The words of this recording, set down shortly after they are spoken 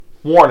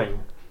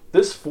Warning.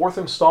 This fourth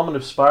installment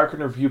of Spark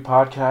and Review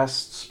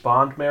Podcast's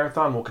Bond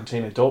Marathon will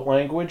contain adult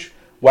language,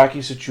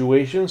 wacky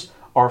situations,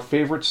 our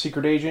favorite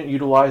secret agent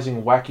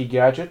utilizing wacky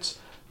gadgets,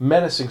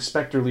 menacing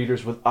Spectre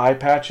leaders with eye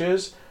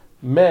patches,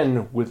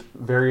 men with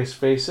various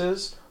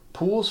faces,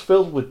 pools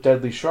filled with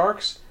deadly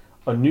sharks,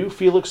 a new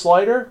Felix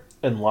lighter,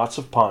 and lots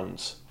of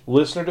puns.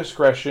 Listener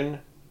discretion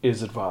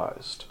is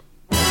advised.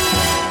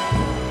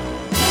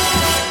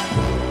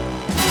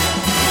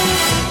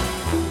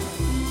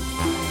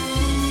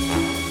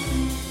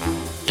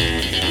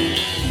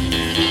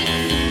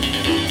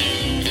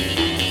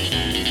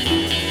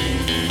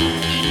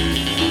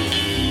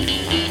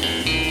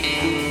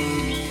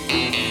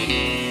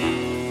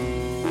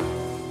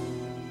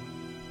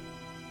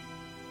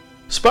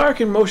 Spark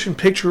in Motion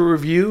Picture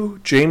Review,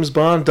 James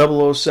Bond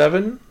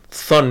 007,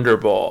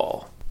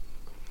 Thunderball.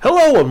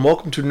 Hello and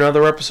welcome to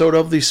another episode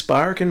of the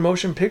Spark in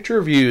Motion Picture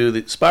Review,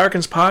 the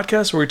Sparkins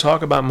podcast where we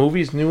talk about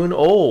movies new and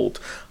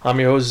old. I'm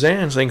your host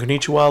Zan, saying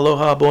konnichiwa,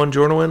 aloha,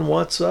 buongiorno, and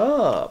what's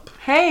up?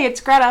 Hey,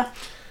 it's Greta.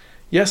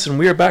 Yes, and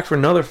we are back for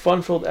another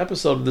fun-filled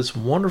episode of this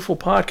wonderful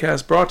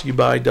podcast brought to you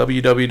by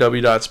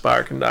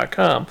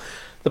www.sparkin.com,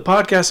 the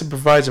podcast that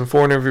provides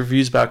informative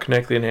reviews about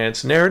connectly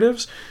enhanced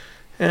narratives,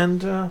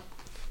 and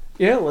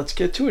yeah, let's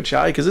get to it,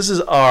 shall we? Because this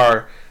is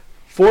our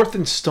fourth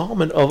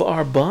installment of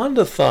our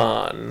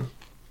Bondathon. I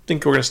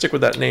think we're going to stick with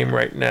that name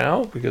right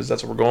now because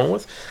that's what we're going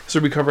with. So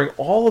we'll be covering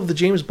all of the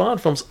James Bond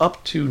films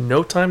up to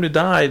No Time to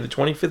Die, the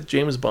 25th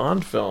James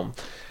Bond film.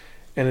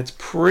 And it's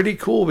pretty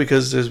cool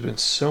because there's been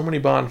so many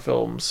Bond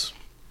films.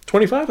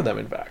 25 of them,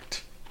 in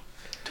fact.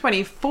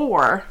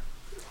 24.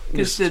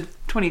 Because the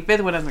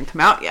 25th one hasn't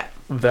come out yet.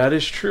 That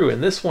is true,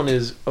 and this one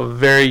is a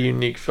very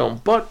unique film.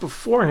 But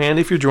beforehand,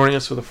 if you're joining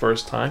us for the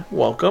first time,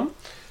 welcome.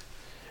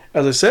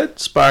 As I said,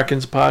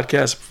 Sparkins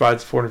podcast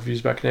provides informative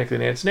reviews about connected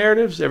enhanced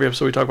narratives. Every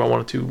episode we talk about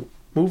one or two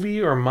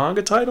movie or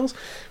manga titles.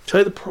 We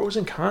tell you the pros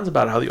and cons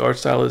about how the art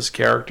style is,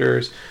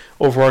 characters,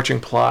 overarching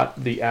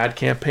plot, the ad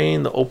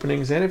campaign, the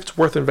openings, and if it's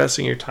worth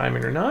investing your time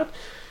in or not.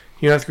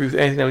 You don't have to agree with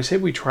anything that we say.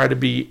 We try to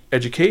be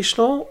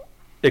educational,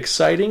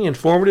 exciting,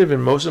 informative,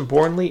 and most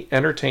importantly,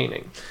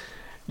 entertaining.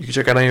 You can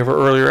check out any of our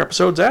earlier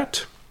episodes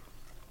at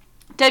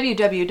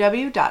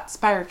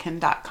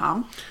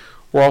www.spirakin.com.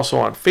 We're also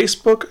on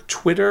Facebook,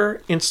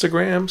 Twitter,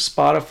 Instagram,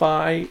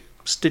 Spotify,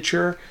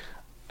 Stitcher,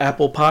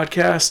 Apple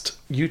Podcast,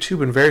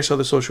 YouTube, and various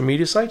other social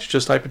media sites.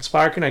 Just type in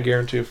Spirakin. I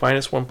guarantee you'll find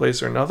us one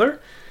place or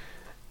another.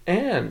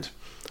 And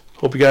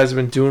hope you guys have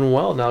been doing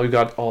well. Now we've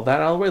got all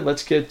that out of the way.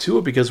 Let's get to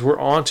it because we're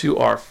on to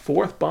our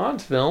fourth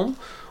Bond film.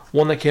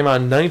 One that came out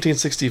in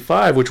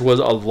 1965, which was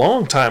a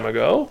long time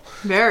ago.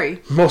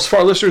 Very. Most of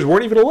our listeners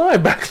weren't even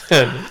alive back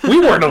then. We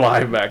weren't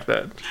alive back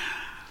then.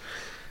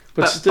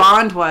 But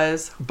Bond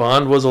was.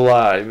 Bond was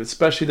alive,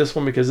 especially this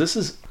one, because this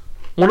is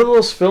one of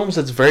those films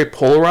that's very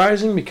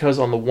polarizing, because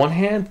on the one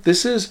hand,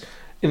 this is,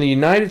 in the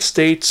United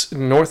States,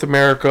 North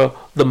America,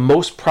 the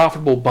most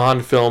profitable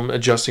Bond film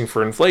adjusting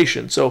for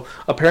inflation. So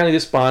apparently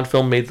this Bond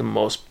film made the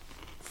most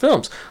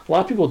films. A lot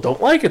of people don't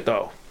like it,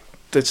 though.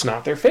 It's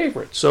not their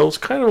favorite. So it's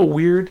kind of a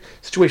weird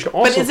situation.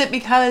 Also, but is it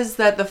because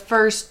that the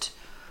first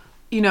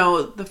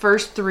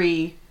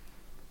three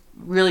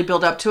really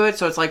build up to it?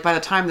 So it's like by the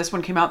time this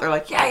one came out, they're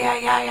like,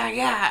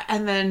 yeah.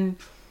 And then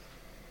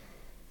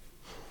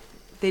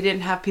they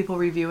didn't have people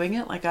reviewing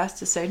it like us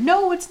to say,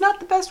 no, it's not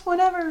the best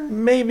one ever.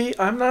 Maybe.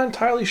 I'm not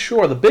entirely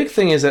sure. The big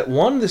thing is that,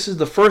 one, this is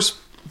the first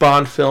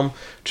Bond film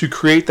to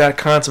create that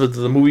concept of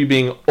the movie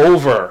being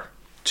over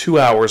 2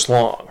 hours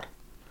long.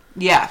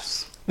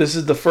 Yes. This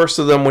is the first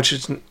of them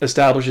which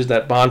establishes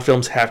that Bond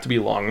films have to be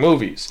long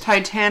movies.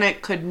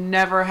 Titanic could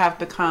never have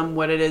become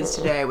what it is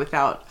today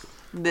without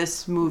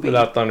this movie.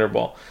 Without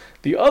Thunderball.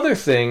 The other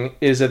thing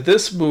is that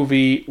this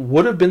movie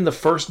would have been the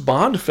first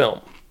Bond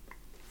film.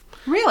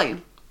 Really?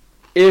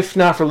 If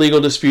not for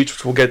legal disputes,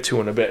 which we'll get to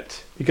in a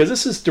bit. Because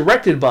this is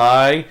directed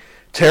by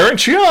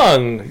Terrence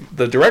Young,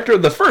 the director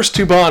of the first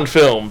two Bond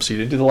films. He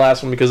didn't do the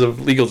last one because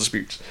of legal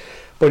disputes.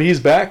 But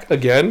he's back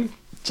again.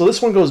 So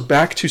this one goes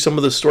back to some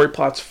of the story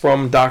plots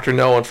from Dr.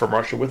 No and From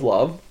Russia with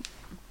Love.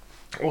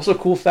 Also,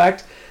 cool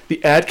fact,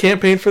 the ad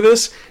campaign for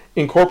this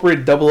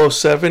incorporated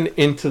 007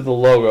 into the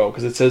logo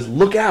because it says,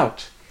 "Look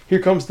out! Here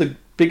comes the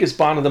biggest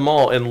Bond of them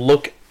all," and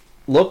look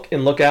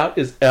out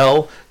is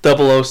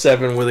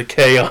L007 with a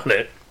K on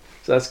it.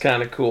 So that's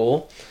kind of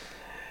cool.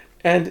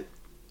 And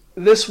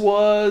this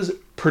was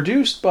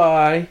produced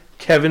by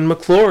Kevin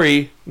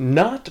McClory,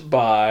 not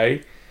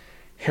by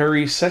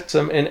Harry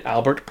Sexum and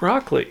Albert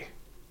Broccoli.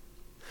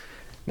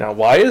 Now,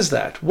 why is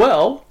that?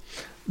 Well,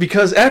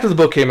 because after the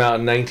book came out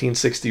in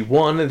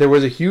 1961, there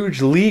was a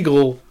huge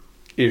legal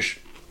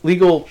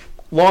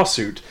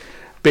lawsuit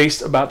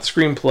based about the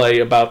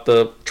screenplay, about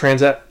the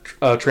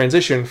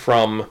transition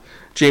from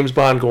James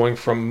Bond going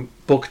from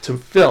book to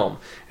film.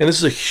 And this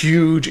is a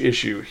huge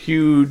issue,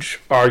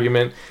 huge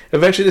argument.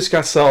 Eventually this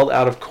got settled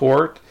out of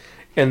court,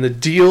 and the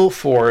deal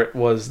for it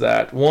was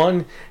that,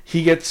 one,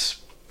 Kevin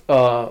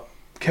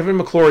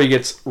McClory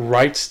gets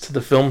rights to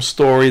the film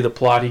story, the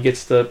plot, he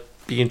gets to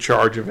be in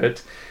charge of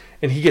it,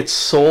 and he gets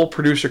sole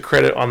producer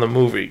credit on the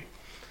movie.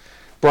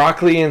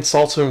 Broccoli and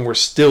Saltzman were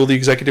still the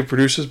executive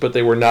producers, but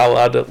they were not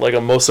allowed to, like,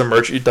 on most of the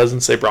merch, it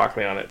doesn't say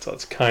broccoli on it, so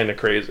it's kind of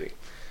crazy.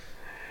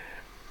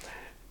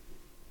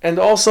 And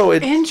also,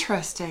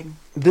 Interesting.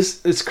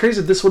 It's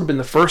crazy that this would have been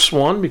the first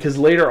one, because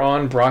later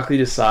on, Broccoli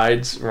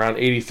decides, around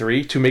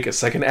 83, to make a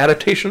second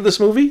adaptation of this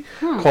movie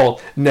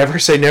called Never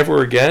Say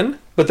Never Again.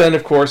 But then,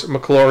 of course,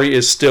 McClory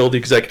is still the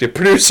executive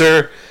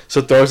producer,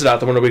 so throws it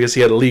out the window because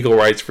he had legal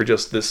rights for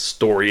just this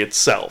story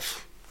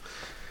itself.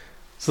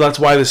 So that's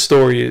why this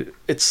story,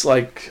 it's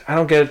like, I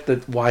don't get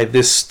it, why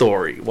this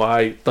story,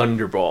 why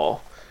Thunderball.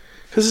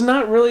 Because it's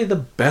not really the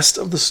best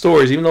of the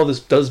stories, even though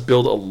this does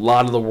build a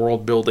lot of the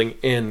world building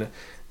in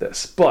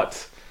this.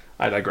 But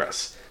I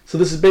digress. So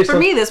this is based on... For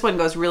me, this one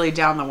goes really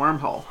down the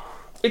wormhole.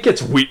 It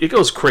gets weird. It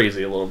goes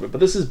crazy a little bit. But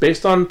this is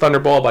based on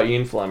Thunderball by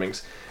Ian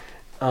Flemings.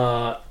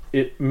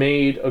 It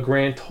made a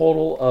grand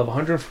total of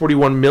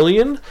 $141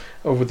 million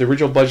with the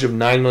original budget of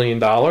 $9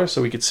 million,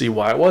 so we could see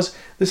why it was.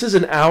 This is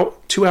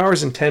 2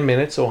 hours and 10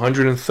 minutes, so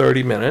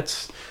 130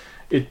 minutes.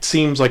 It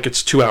seems like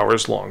it's 2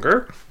 hours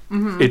longer.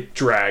 Mm-hmm. It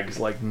drags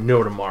like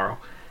no tomorrow.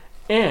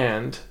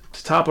 And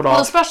to top it off...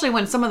 Well, especially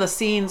when some of the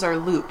scenes are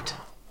looped.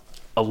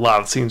 A lot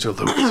of scenes are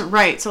looped.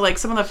 Right, so like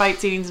some of the fight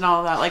scenes and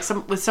all of that, like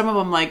some of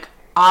them like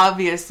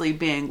obviously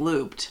being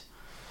looped.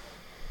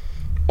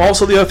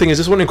 Also, the other thing is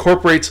this one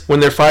incorporates, when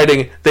they're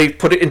fighting, they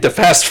put it into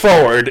fast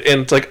forward,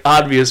 and it's like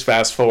obvious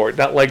fast forward,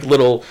 not like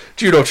little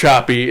judo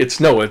choppy. It's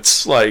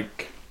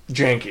like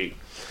janky.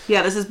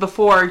 Yeah, this is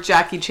before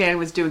Jackie Chan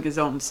was doing his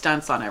own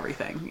stunts on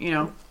everything, you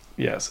know?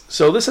 Yes.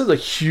 So this is a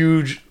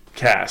huge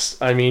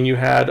cast. I mean, you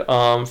had,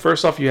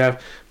 first off, you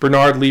have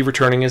Bernard Lee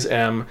returning as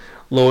M,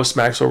 Lois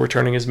Maxwell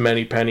returning as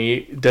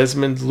Moneypenny,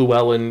 Desmond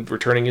Llewellyn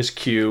returning as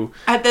Q.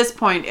 At this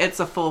point, it's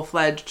a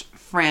full-fledged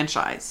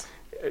franchise.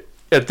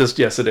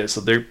 Yes, it is.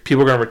 So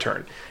people are going to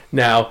return.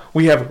 Now,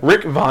 we have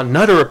Rick Von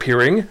Nutter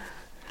appearing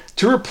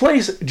to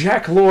replace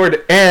Jack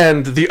Lord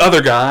and the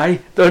other guy,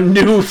 the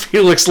new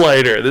Felix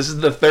Leiter. This is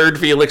the third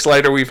Felix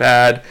Leiter we've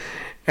had,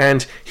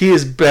 and he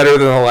is better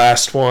than the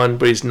last one,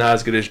 but he's not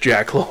as good as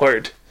Jack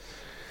Lord.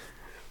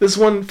 This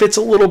one fits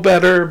a little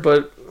better,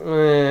 but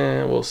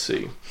we'll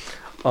see.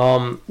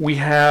 We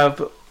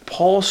have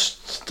Paul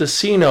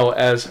Stacino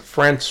as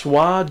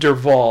Francois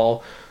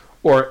Derval,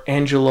 or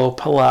Angelo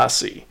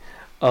Palazzi,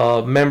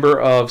 a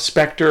member of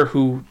Spectre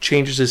who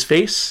changes his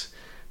face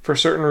for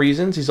certain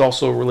reasons. He's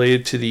also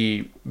related to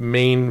the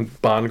main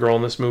Bond girl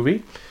in this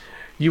movie.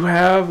 You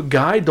have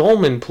Guy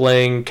Dolman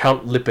playing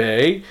Count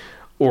Lippe,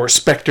 or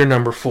Spectre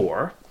number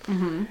 4.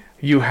 Mm-hmm.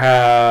 You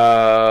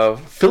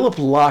have Philip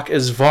Locke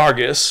as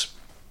Vargas,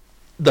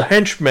 the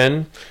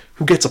henchman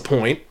who gets a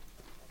point.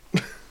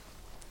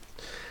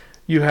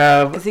 You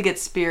have... Because he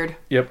gets speared.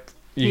 Yep.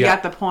 You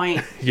got the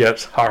point.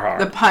 Yes, har har.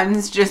 The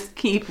puns just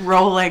keep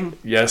rolling.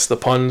 Yes, the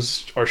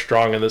puns are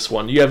strong in this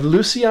one. You have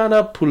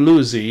Luciana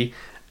Puluzzi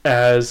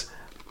as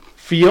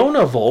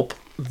Fiona Volpe,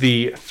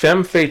 the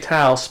femme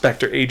fatale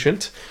Spectre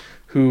agent,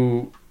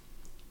 who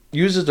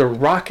uses a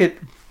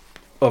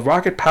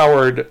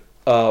rocket-powered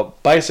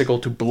bicycle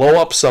to blow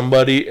up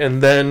somebody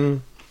and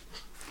then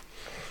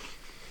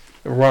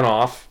run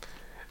off.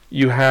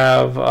 You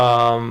have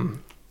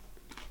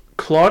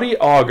Claudie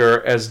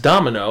Auger as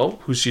Domino,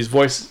 who she's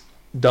voice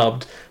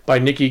dubbed by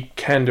Nikki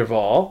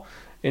Canderval,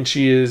 and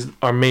she is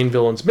our main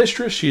villain's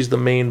mistress. She's the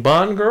main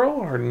Bond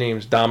girl. Her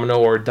name's Domino,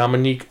 or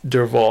Dominique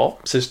Derval,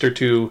 sister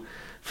to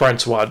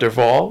Francois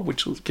Derval,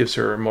 which gives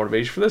her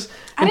motivation for this.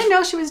 I didn't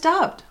know she was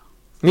dubbed.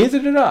 Neither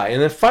did I.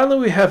 And then finally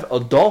we have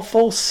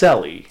Adolfo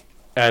Celli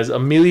as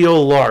Emilio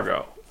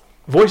Largo,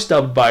 voice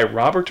dubbed by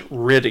Robert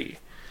Riddy,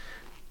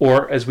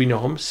 or as we know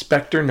him,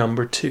 Spectre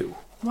number 2.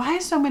 Why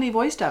so many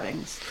voice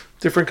dubbings?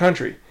 Different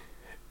country.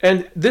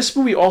 And this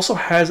movie also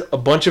has a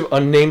bunch of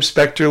unnamed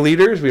Spectre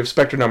leaders. We have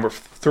Spectre number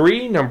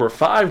 3, number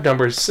 5,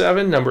 number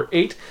 7, number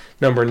 8,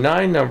 number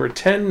 9, number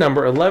 10,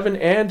 number 11,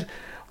 and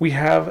we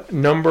have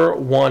number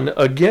 1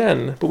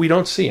 again, but we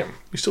don't see him.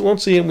 We still don't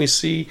see him. We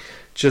see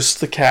just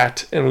the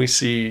cat, and we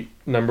see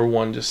number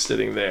 1 just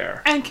sitting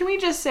there. And can we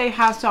just say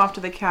hats off to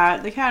the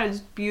cat? The cat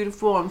is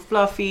beautiful and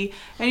fluffy,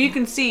 and you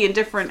can see in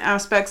different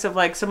aspects of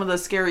like some of the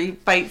scary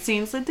fight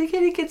scenes, like the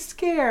kitty gets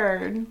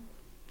scared.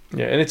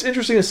 Yeah, and it's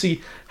interesting to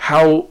see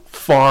how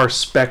far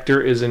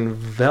Spectre is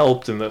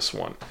enveloped in this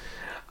one.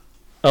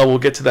 We'll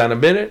get to that in a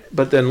minute.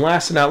 But then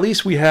last and not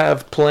least, we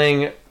have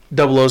playing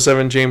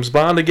 007 James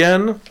Bond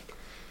again.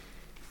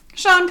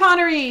 Sean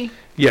Connery!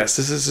 Yes,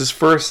 this is his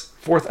fourth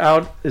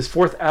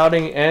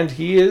outing, and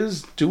he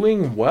is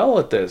doing well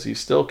at this.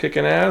 He's still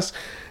kicking ass,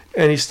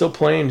 and he's still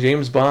playing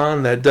James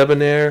Bond, that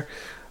debonair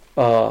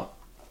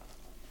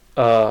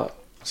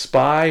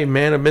spy,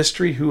 man of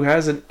mystery, who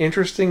has an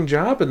interesting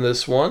job in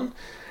this one.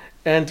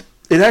 And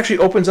it actually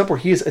opens up where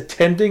he is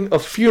attending a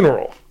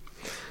funeral.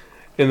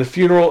 And the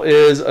funeral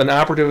is an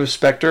operative of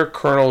Spectre,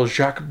 Colonel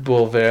Jacques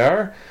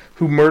Boulevard,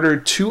 who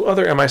murdered 2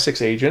 other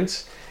MI6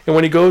 agents. And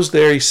when he goes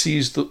there, he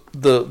sees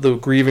the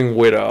grieving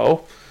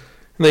widow.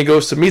 And then he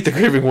goes to meet the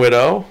grieving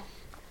widow.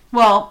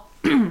 Well,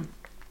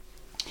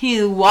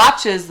 he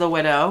watches the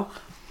widow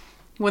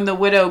when the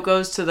widow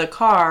goes to the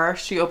car,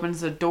 she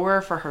opens the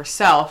door for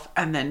herself,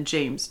 and then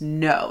James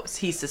knows.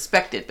 He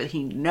suspected, but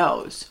he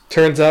knows.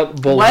 Turns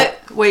out... What?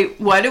 Wait,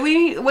 what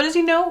does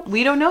he know?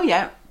 We don't know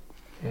yet.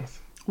 Yes.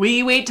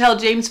 We wait till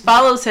James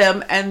follows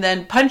him and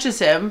then punches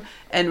him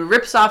and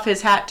rips off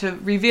his hat to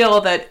reveal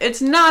that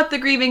it's not the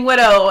grieving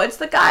widow. It's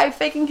the guy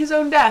faking his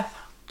own death.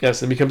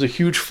 Yes, it becomes a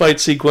huge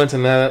fight sequence,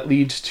 and that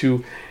leads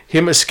to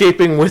him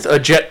escaping with a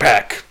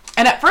jetpack.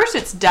 And at first,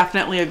 it's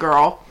definitely a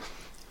girl.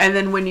 And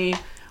then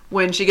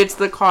when she gets to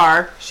the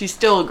car, she's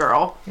still a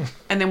girl.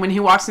 And then when he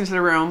walks into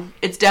the room,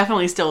 it's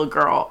definitely still a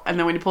girl. And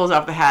then when he pulls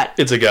off the hat,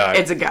 it's a guy.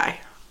 It's a guy.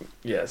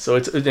 Yeah, so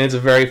it's a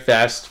very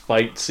fast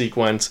fight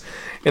sequence.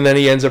 And then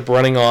he ends up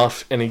running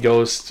off, and he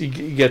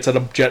gets out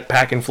a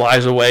jetpack and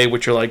flies away,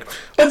 which you're like...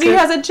 Because he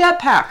has a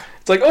jetpack.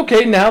 It's like,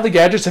 okay, now the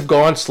gadgets have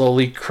gone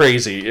slowly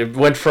crazy. It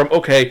went from,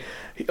 okay,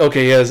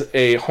 he has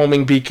a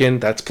homing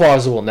beacon, that's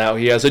plausible. Now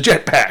he has a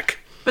jetpack.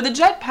 But the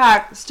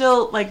jetpack,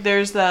 still, like,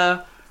 there's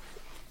the...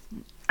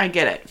 I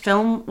get it.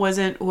 Film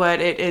wasn't what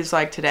it is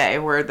like today,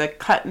 where the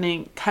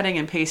cutting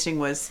and pasting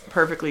was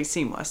perfectly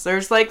seamless.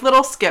 There's, like,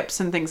 little skips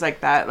and things like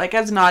that. Like,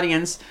 as an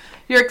audience,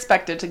 you're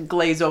expected to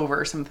glaze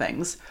over some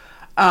things.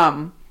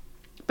 But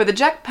the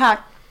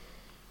jetpack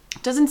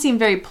doesn't seem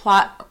very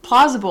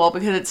plausible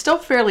because it's still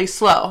fairly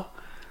slow.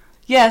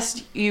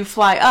 Yes, you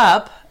fly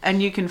up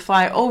and you can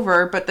fly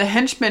over, but the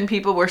henchmen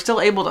people were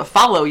still able to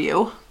follow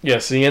you.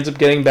 Yes, and he ends up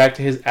getting back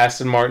to his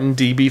Aston Martin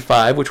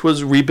DB5, which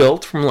was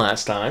rebuilt from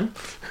last time.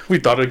 We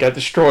thought it got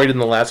destroyed in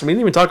the last one. We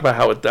didn't even talk about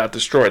how it got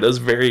destroyed. That was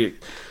a very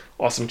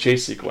awesome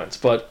chase sequence,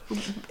 but...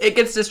 It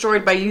gets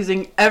destroyed by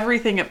using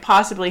everything it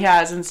possibly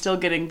has and still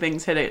getting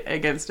things hit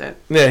against it.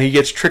 Yeah, he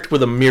gets tricked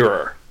with a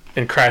mirror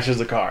and crashes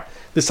the car.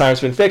 This time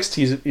it's been fixed.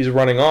 He's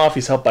running off.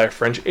 He's helped by a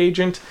French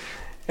agent.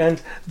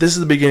 And this is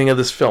the beginning of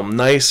this film.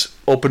 Nice,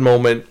 open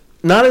moment.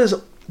 Not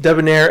as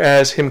debonair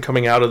as him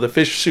coming out of the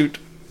fish suit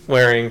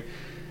wearing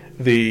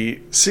the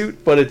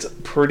suit, but it's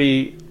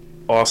pretty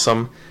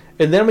awesome.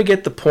 And then we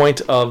get the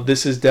point of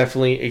this is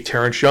definitely a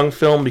Terrence Young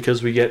film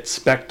because we get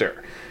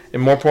Spectre.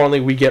 And more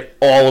importantly, we get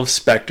all of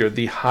Spectre.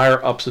 The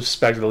higher-ups of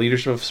Spectre, the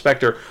leadership of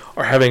Spectre,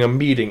 are having a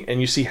meeting. And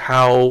you see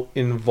how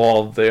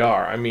involved they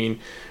are. I mean,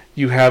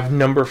 you have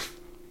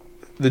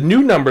the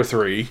new number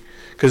 3,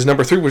 because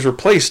number 3 was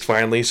replaced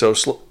finally, so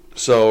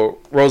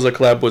Rosa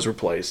Klebb was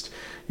replaced.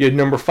 You had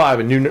number 5,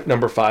 a new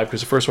number 5,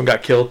 because the first one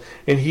got killed,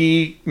 and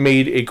he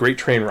made a great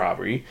train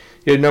robbery.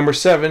 You had number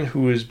 7,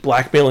 who is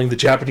blackmailing the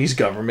Japanese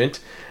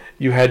government.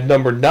 You had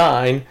number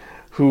 9,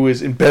 who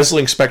is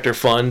embezzling Spectre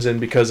funds,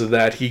 and because of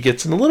that, he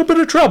gets in a little bit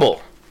of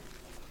trouble.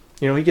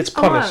 You know, he gets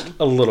punished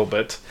a little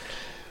bit.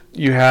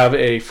 You have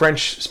a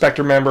French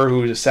Spectre member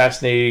who is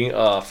assassinating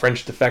a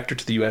French defector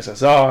to the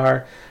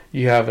USSR.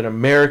 You have an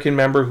American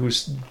member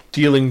who's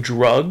dealing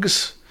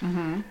drugs.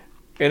 Mm-hmm.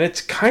 And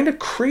it's kind of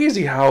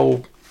crazy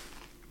how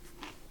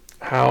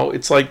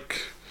it's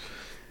like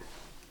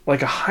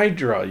a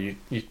Hydra.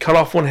 You cut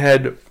off one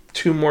head,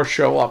 2 more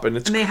show up. And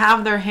they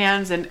have their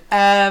hands in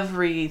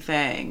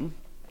everything.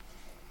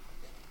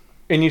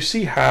 And you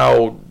see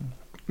how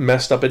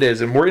messed up it is.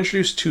 And we're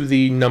introduced to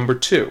the number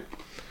 2,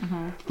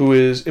 mm-hmm. who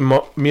is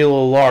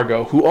Emilio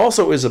Largo, who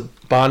also is a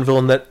Bond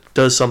villain that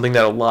does something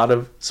that a lot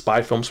of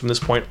spy films from this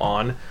point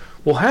on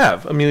will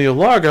have. Emilio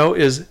Largo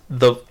is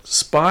the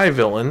spy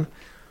villain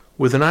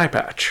with an eye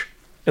patch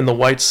and the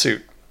white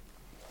suit.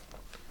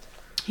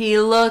 He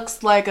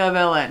looks like a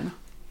villain.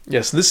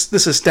 Yes,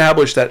 this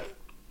established that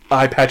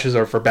eye patches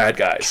are for bad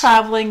guys.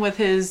 Traveling with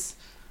his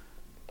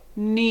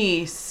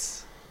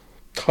niece.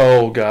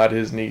 Oh, God,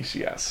 his niece,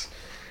 yes.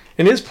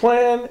 And his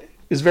plan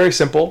is very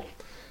simple.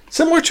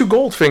 Similar to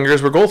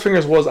Goldfinger's, where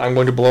Goldfinger's was, I'm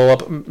going to blow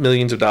up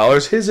millions of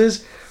dollars. His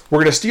is, we're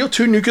going to steal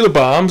 2 nuclear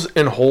bombs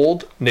and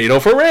hold NATO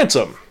for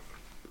ransom.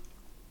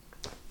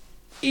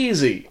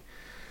 Easy.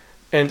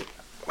 And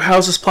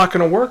how's this plot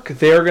going to work?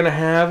 They're going to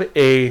have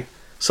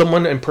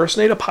someone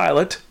impersonate a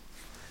pilot,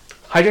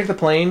 hijack the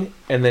plane,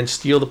 and then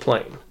steal the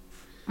plane.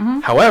 Mm-hmm.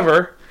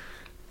 However,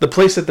 the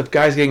place that the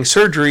guy's getting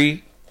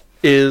surgery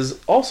is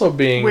also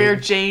being... Where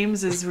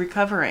James is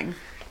recovering.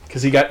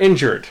 Because he got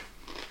injured.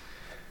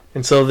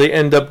 And so they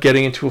end up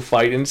getting into a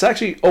fight. And it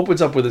actually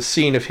opens up with a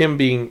scene of him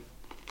being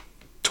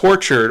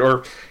tortured,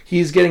 or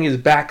he's getting his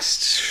back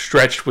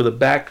stretched with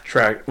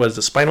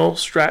a spinal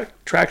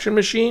traction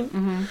machine.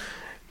 Mm-hmm.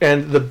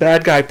 And the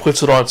bad guy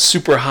puts it on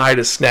super high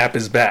to snap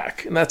his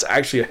back. And that's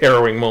actually a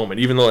harrowing moment,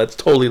 even though that's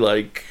totally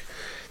like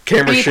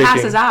camera shaking. And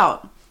he passes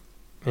out.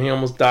 And he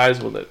almost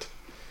dies with it.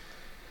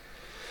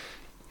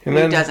 And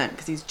then, he doesn't,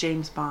 because he's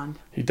James Bond.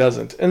 He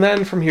doesn't. And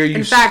then from here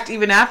In fact,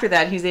 even after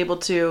that, he's able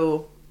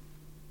to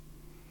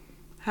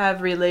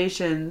have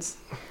relations.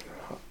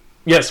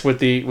 Yes, with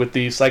the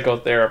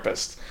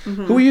psychotherapist,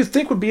 mm-hmm. who you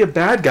think would be a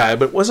bad guy,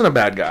 but wasn't a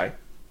bad guy.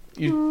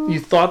 You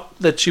thought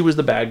that she was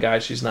the bad guy.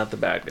 She's not the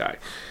bad guy.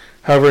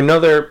 However,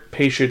 another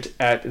patient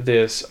at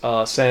this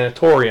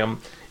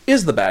sanatorium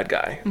is the bad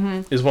guy.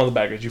 Mm-hmm. Is one of the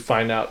bad guys. You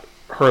find out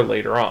her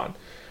later on.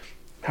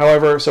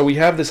 However, so we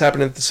have this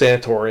happen at the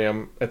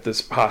sanatorium, at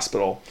this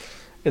hospital,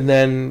 and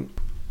then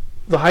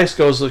the heist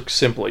goes like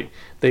simply.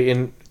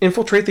 They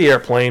infiltrate the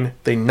airplane,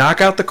 they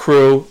knock out the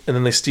crew, and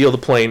then they steal the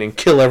plane and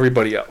kill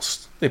everybody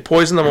else. They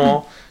poison them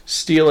all,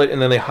 steal it,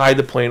 and then they hide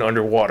the plane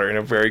underwater in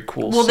a very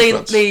cool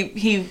sequence.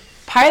 He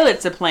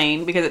pilots a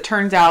plane because it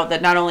turns out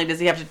that not only does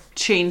he have to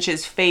change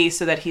his face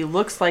so that he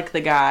looks like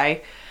the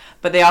guy,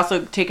 but they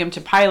also take him to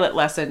pilot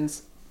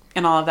lessons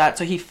and all of that.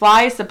 So he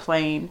flies the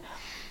plane.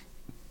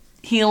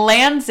 He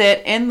lands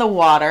it in the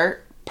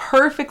water,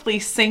 perfectly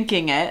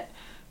sinking it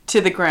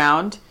to the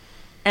ground,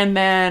 and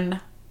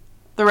then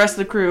the rest of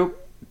the crew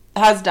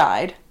has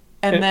died.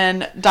 And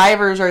then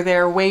divers are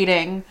there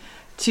waiting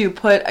to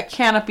put a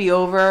canopy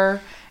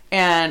over,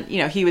 and, you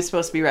know, he was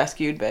supposed to be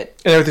rescued, but...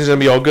 And everything's going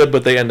to be all good,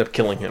 but they end up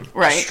killing him.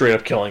 Right. Straight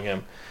up killing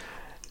him.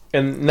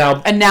 And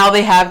now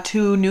they have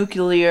 2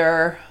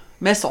 nuclear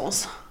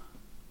missiles.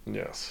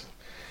 Yes.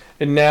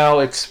 And now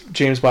it's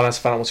James Bond has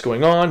found out what's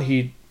going on.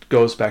 He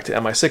goes back to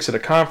MI6 at a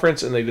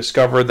conference, and they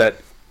discover that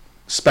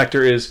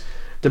Spectre is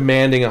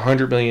demanding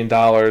 $100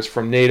 million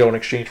from NATO in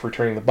exchange for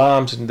returning the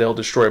bombs, and they'll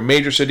destroy a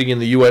major city in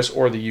the US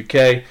or the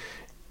UK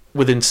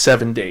within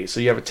 7 days. So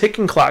you have a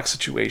ticking clock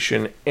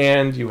situation,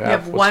 and you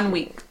have 1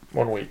 week.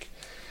 1 week.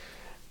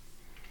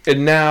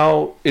 And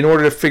now, in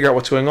order to figure out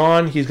what's going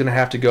on, he's going to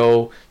have to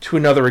go to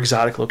another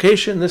exotic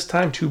location, this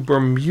time to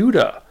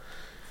Bermuda.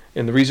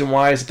 And the reason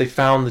why is that they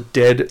found the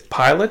dead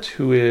pilot,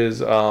 who is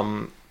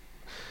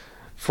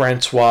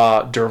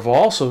Francois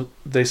Derval. So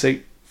they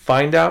say,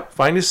 find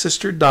his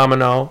sister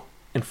Domino,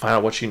 and find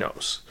out what she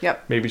knows.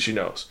 Yep. Maybe she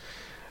knows.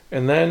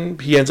 And then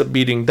he ends up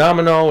meeting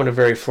Domino in a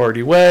very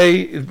flirty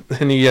way.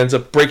 And he ends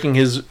up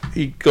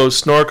he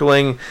goes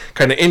snorkeling,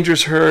 kind of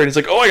injures her. And he's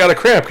like, oh, I got a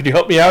cramp. Could you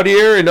help me out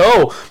here? And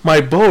oh, my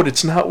boat,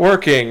 it's not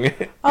working.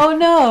 Oh,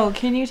 no.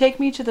 Can you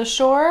take me to the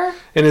shore?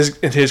 And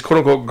his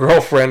quote-unquote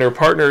girlfriend or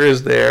partner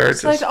is there.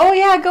 It's like, oh,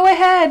 yeah, go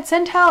ahead.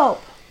 Send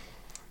help.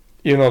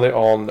 You know, they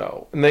all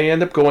know. And they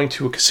end up going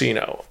to a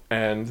casino.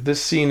 And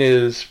this scene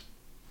is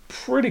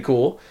pretty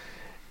cool.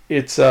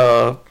 It's, what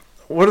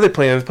are they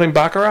playing? Are they playing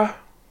Baccarat?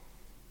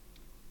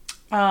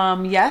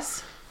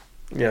 Yes.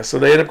 Yeah, so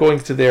they end up going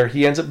to there.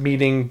 He ends up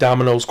meeting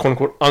Domino's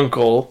quote-unquote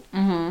uncle,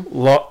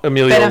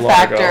 Emilio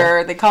Benefactor.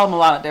 Largo. They call him a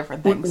lot of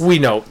different things. We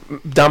know.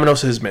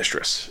 Domino's his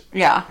mistress.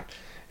 Yeah.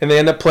 And they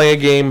end up playing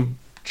a game.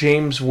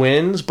 James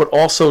wins, but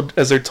also,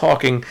 as they're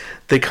talking,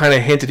 they kind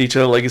of hint at each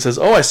other, like he says,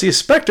 oh, I see a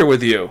Spectre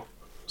with you.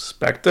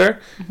 Spectre?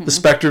 Mm-hmm. The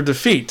Spectre of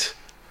Defeat.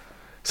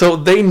 So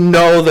they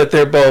know that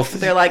they're both...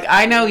 They're like,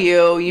 I know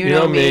you, you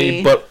know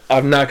me. But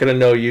I'm not going to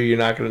know you, you're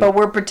not going to... But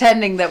we're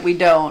pretending that we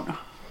don't.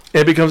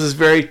 It becomes this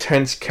very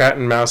tense cat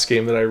and mouse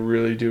game that I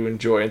really do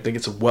enjoy and think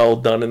it's well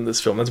done in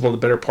this film. That's one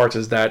of the better parts,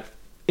 is that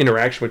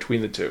interaction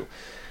between the two.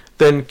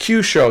 Then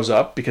Q shows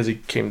up because he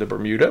came to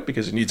Bermuda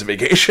because he needs a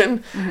vacation.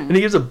 Mm-hmm. And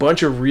he gives a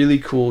bunch of really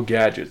cool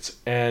gadgets.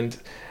 And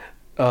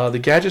the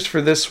gadgets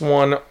for this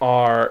one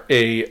are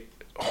a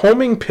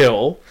homing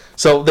pill.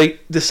 So they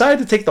decided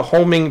to take the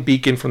homing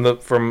beacon from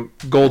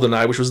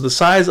GoldenEye, which was the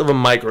size of a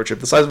microchip,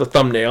 the size of a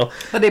thumbnail.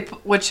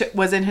 Which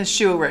was in his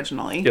shoe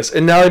originally. Yes,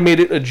 and now they made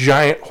it a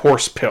giant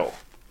horse pill.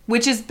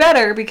 Which is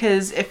better,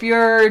 because if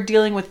you're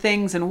dealing with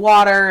things in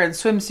water and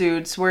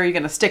swimsuits, where are you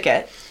going to stick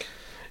it?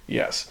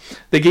 Yes.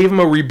 They gave him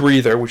a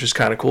rebreather, which is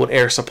kind of cool, an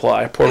air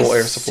supply, portable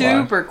air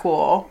supply. Super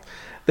cool.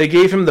 They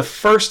gave him the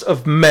first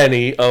of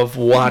many of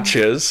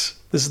watches.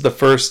 This is the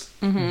first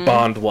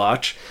Bond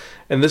watch.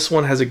 And this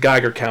one has a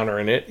Geiger counter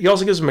in it. He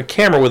also gives him a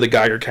camera with a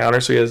Geiger counter,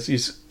 so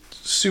he's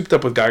souped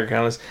up with Geiger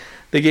counters.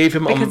 They gave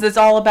him... Because it's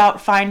all about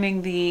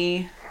finding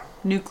the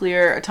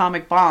nuclear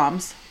atomic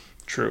bombs.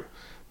 True.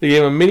 They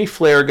gave him a mini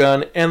flare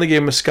gun, and they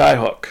gave him a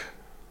skyhook.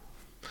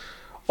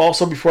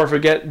 Also, before I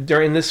forget,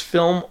 during this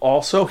film,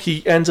 also,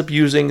 he ends up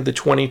using the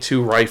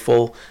 .22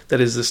 rifle that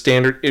is the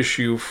standard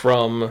issue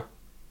from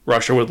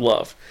Russia with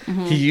Love.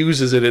 Mm-hmm. He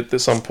uses it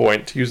at some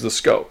point to use the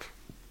scope.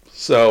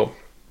 So...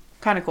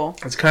 Kind of cool.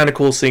 It's kind of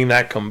cool seeing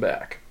that come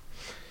back.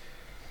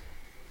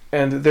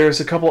 And there's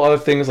a couple other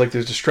things, like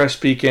there's distress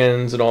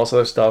beacons and all this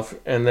other stuff.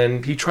 And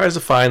then he tries to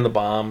find the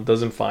bomb,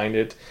 doesn't find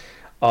it.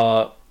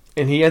 And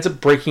he ends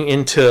up breaking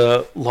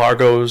into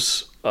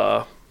Largo's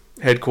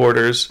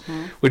headquarters,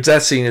 which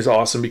that scene is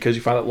awesome because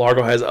you find that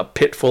Largo has a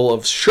pit full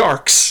of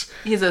sharks.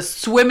 He has a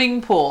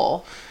swimming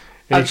pool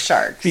of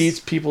sharks. Feeds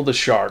people to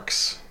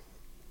sharks.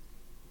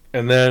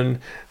 And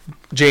then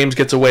James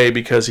gets away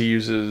because he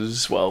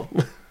uses, well...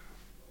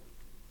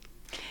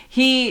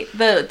 He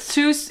has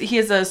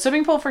a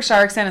swimming pool for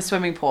sharks and a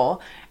swimming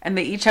pool, and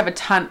they each have it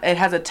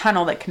has a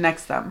tunnel that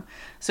connects them.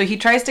 So he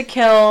tries to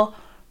kill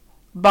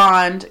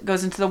Bond,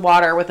 goes into the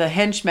water with a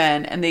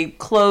henchman, and they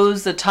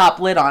close the top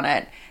lid on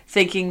it,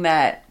 thinking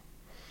that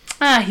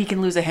he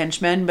can lose a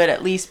henchman, but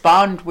at least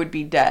Bond would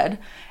be dead.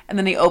 And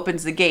then he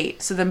opens the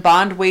gate. So then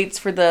Bond waits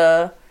for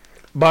the...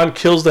 Bond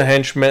kills the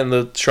henchman, and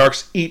the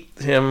sharks eat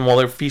him while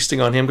they're feasting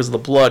on him because of the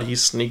blood. He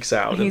sneaks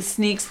out. He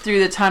sneaks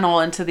through the tunnel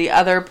into the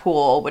other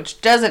pool,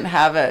 which doesn't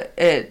have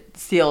it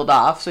sealed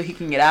off, so he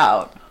can get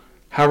out.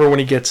 However, when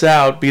he gets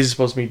out, because he's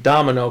supposed to meet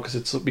Domino, because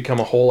it's become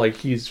a whole, like,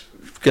 he's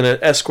going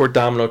to escort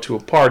Domino to a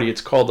party.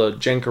 It's called a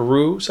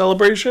Jenkaroo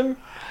celebration.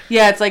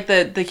 Yeah, it's like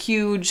the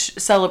huge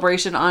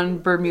celebration on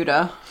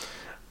Bermuda.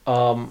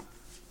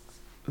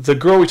 The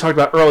girl we talked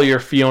about earlier,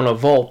 Fiona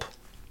Volpe,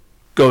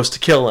 goes to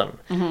kill him.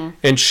 Mm-hmm.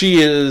 And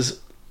she is,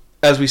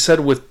 as we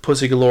said with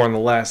Pussy Galore in the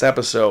last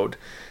episode,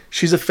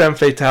 she's a femme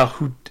fatale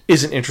who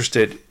isn't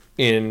interested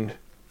in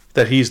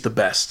that he's the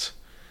best.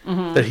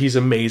 Mm-hmm. That he's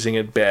amazing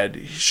at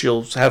bed.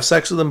 She'll have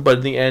sex with him, but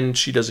in the end,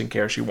 she doesn't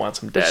care. She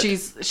wants him dead.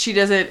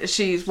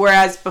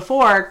 Whereas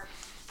before,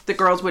 the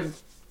girls would,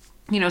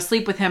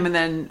 sleep with him and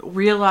then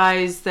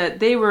realize that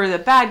they were the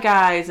bad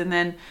guys, and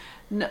then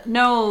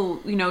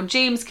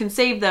James can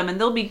save them and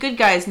they'll be good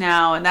guys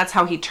now, and that's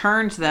how he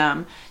turned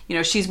them.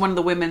 She's one of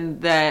the women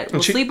that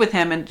will sleep with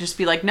him and just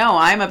be like, no,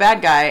 I'm a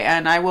bad guy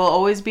and I will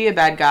always be a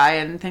bad guy,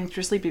 and thanks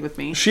for sleeping with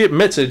me. She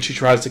admits it. She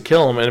tries to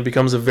kill him, and it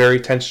becomes a very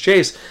tense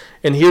chase.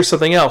 And here's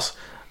something else.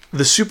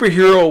 The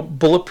superhero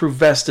bulletproof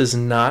vest does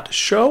not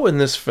show in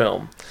this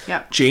film.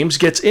 Yep. James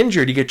gets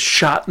injured. He gets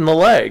shot in the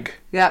leg.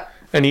 Yep.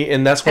 And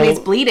he's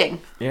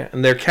bleeding. Yeah,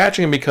 and they're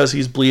catching him because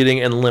he's bleeding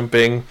and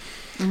limping.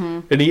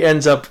 Mm-hmm. And he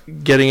ends up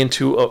getting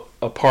into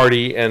a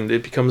party, and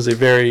it becomes a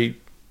very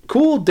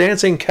cool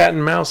dancing cat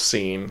and mouse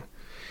scene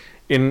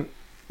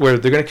where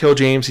they're going to kill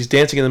James. He's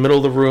dancing in the middle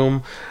of the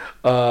room.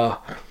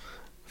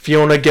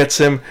 Fiona gets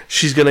him.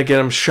 She's going to get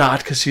him shot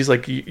because she's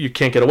like, you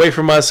can't get away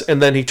from us.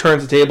 And then he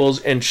turns the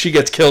tables, and she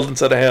gets killed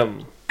instead of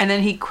him. And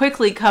then he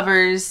quickly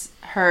covers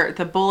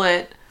the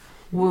bullet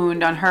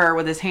wound on her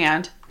with his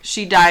hand.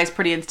 She dies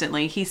pretty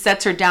instantly. He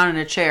sets her down in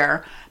a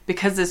chair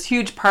because this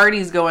huge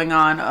party's going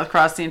on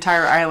across the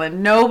entire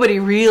island. Nobody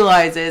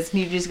realizes.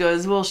 And he just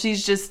goes, well,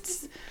 she's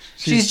just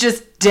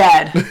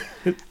dead.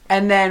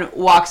 And then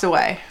walks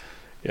away.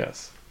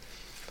 Yes.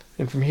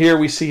 And from here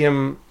we see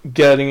him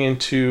getting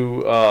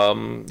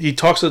into... he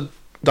talks to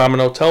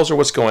Domino, tells her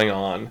what's going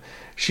on.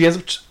 She ends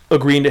up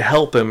agreeing to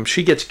help him.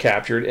 She gets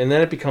captured, and then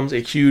it becomes a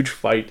huge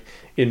fight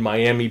in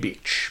Miami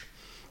Beach.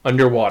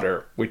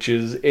 Underwater, which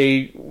is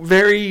a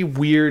very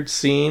weird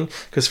scene,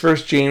 because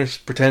first James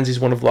pretends he's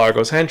one of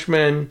Largo's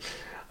henchmen.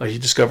 He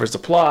discovers the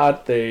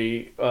plot.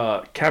 They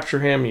capture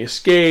him. He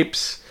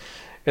escapes,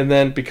 and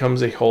then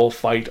becomes a whole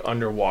fight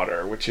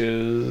underwater, which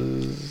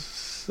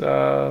is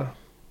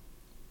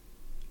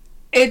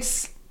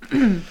it's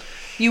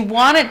you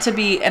want it to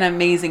be an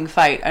amazing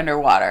fight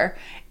underwater.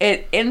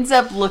 It ends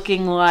up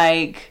looking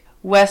like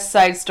West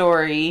Side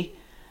Story,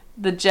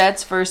 the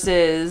Jets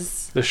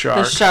versus the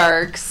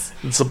Sharks.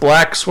 It's the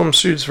black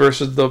swimsuits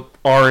versus the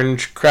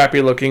orange,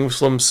 crappy-looking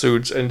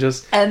swimsuits,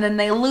 and then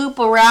they loop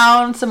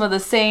around some of the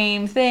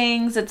same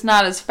things. It's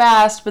not as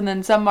fast, but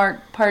then some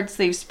parts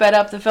they've sped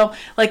up the film.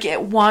 Like,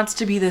 it wants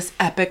to be this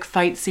epic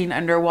fight scene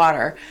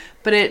underwater,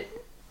 but it's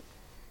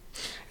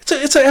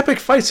an epic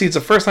fight scene. It's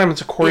the first time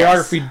it's a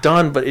choreography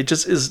done, but it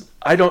just is.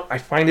 I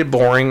find it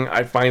boring.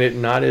 I find it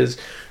not as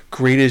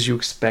great as you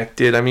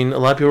expected. I mean, a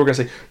lot of people are gonna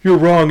say you're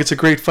wrong. It's a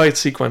great fight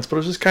sequence, but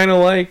it's just kind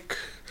of like.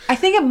 I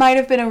think it might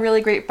have been a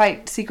really great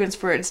fight sequence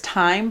for its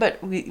time,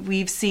 but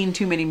we've seen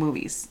too many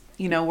movies.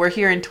 We're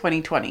here in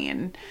 2020,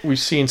 and we've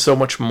seen so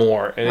much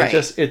more, and right.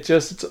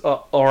 it's a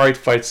all right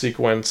fight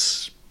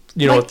sequence.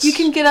 You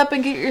can get up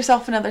and get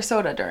yourself another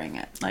soda during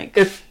it. Like,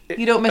 if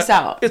you don't miss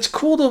out. It's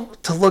cool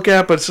to look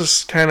at, but it's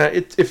just kind of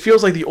it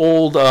feels like the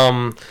old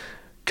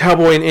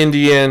cowboy and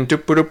Indian, and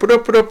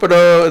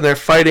they're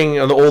fighting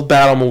in the old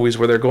battle movies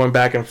where they're going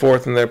back and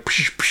forth and they're,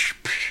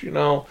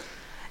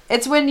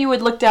 It's when you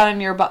would look down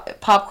in your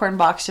popcorn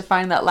box to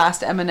find that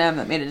last M&M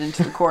that made it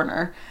into the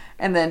corner,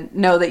 and then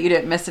know that you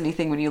didn't miss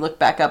anything when you look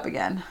back up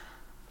again.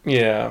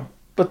 Yeah,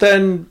 but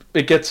then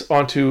it gets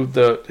onto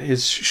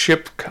his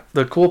ship.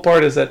 The cool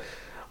part is that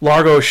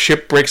Largo's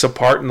ship breaks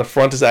apart, and the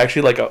front is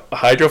actually like a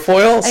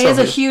hydrofoil. And it has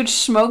a huge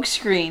smoke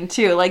screen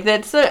too. Like,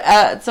 that's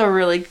it's a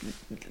really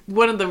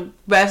one of the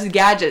best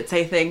gadgets,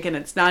 I think, and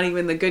it's not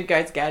even the good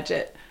guy's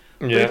gadget.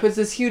 Yeah, it puts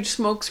this huge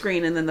smoke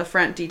screen, and then the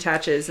front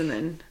detaches, and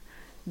then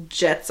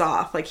jets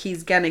off like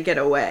he's gonna get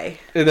away.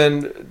 And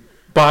then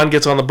Bond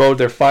gets on the boat.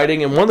 They're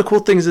fighting, and one of the cool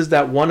things is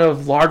that one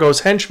of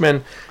Largo's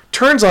henchmen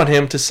turns on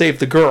him to save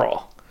the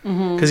girl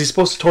because he's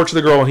supposed to torture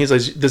the girl, and he's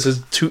like, "This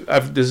is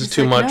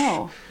too much."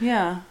 No.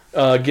 Yeah.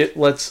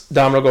 Lets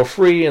Domino go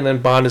free, and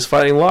then Bond is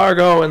fighting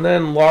Largo, and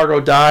then Largo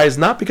dies,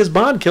 not because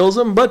Bond kills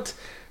him, but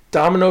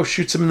Domino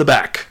shoots him in the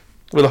back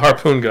with a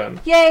harpoon gun.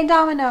 Yay,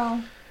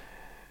 Domino!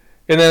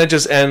 And then it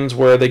just ends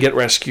where they get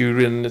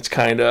rescued, and it's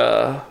kind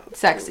of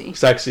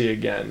sexy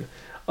again.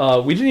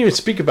 We didn't even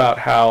speak about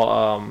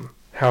how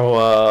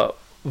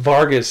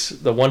Vargas,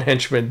 the one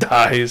henchman,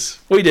 dies.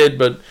 We did,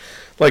 but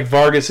like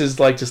Vargas is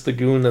like just the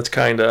goon that's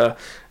kind of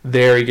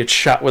there. He gets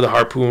shot with a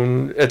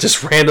harpoon.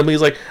 Just randomly,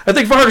 he's like, "I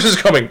think Vargas is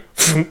coming."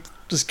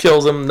 Just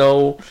kills him.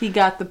 No. He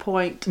got the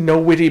point. No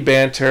witty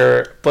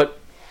banter, but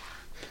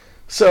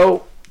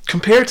so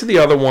compared to the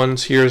other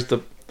ones, here's the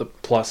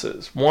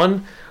pluses.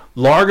 One,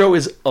 Largo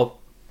is a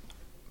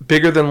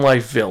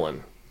bigger-than-life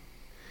villain.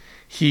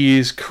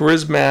 He's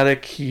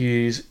charismatic.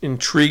 He's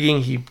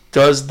intriguing. He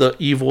does the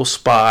evil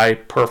spy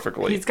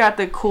perfectly. He's got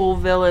the cool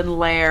villain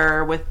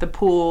lair with the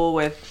pool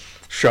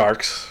with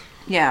sharks.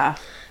 Yeah.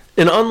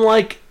 And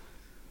unlike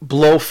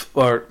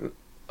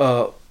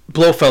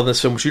Blofeld in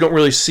this film, which you don't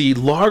really see.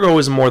 Largo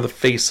is more the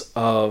face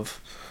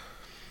of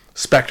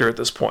Spectre at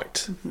this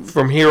point. Mm-hmm.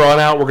 From here on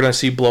out, we're going to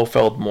see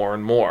Blofeld more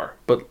and more.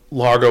 But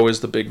Largo is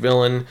the big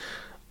villain.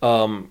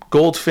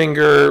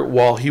 Goldfinger,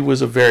 while he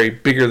was a very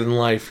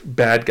bigger-than-life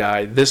bad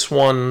guy, this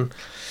one,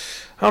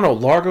 I don't know,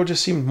 Largo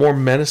just seemed more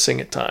menacing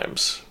at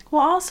times.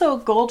 Well, also,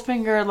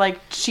 Goldfinger, like,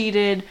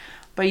 cheated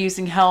by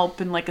using help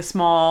in, like, a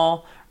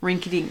small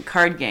rinky-dink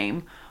card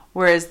game.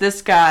 Whereas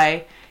this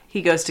guy,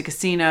 he goes to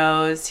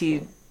casinos,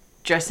 he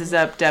dresses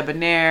up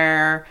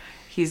debonair,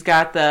 he's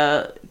got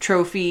the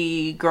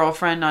trophy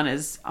girlfriend on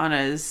his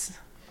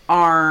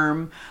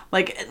arm.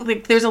 Like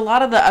there's a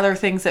lot of the other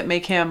things that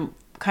make him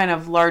kind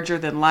of larger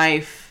than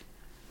life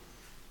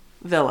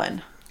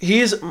villain.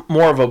 He's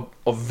more of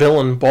a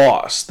villain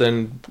boss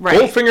than right.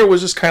 Goldfinger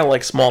was just kind of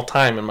like small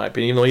time in my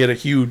opinion, even though he had a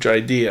huge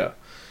idea.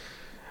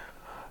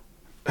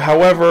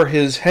 However,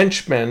 his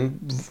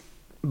henchman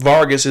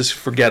Vargas is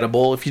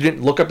forgettable. If you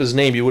didn't look up his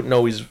name, you wouldn't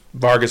know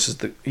Vargas.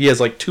 He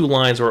has like 2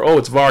 lines where,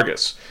 it's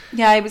Vargas.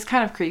 Yeah, he was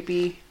kind of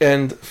creepy.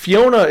 And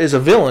Fiona is a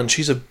villain.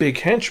 She's a big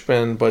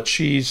henchman, but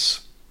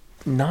she's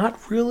not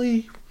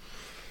really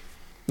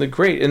the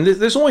great. And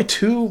there's only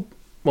 2,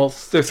 there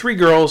are 3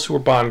 girls who are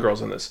Bond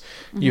girls in this.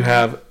 Mm-hmm. You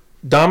have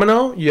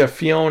Domino, you have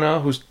Fiona,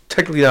 who's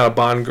technically not a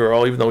Bond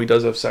girl, even though he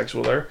does have sex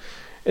with her.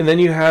 And then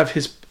you have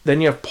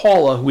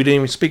Paula, who we didn't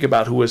even speak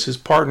about, who was his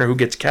partner, who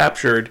gets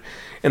captured,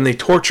 and they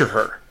torture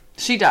her.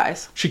 She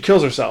dies. She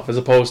kills herself, as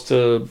opposed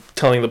to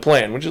telling the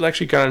plan, which is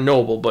actually kind of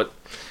noble, but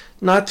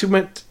not too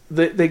much.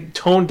 They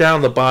toned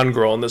down the Bond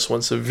girl in this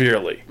one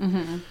severely.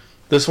 Mm-hmm.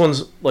 This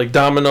one's like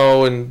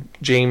Domino and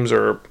James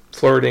are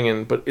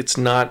flirting, but it's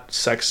not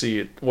sexy.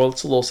 It's a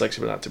little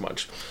sexy, but not too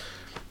much.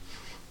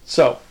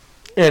 So,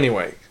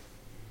 anyway.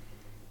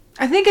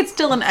 I think it's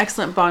still an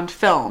excellent Bond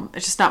film.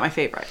 It's just not my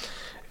favorite.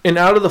 And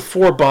out of the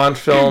 4 Bond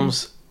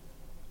films,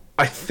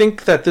 I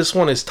think that this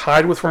one is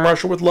tied with From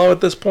Russia with Love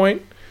at this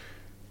point.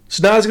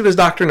 It's not as good as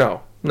Dr.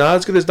 No. Not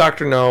as good as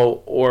Dr.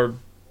 No or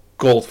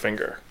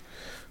Goldfinger.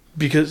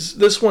 Because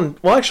this one,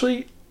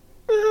 actually,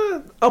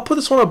 I'll put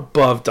this one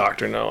above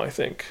Dr. No, I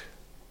think.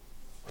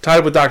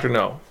 Tied with Dr.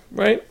 No,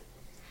 right?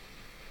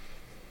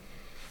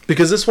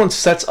 Because this one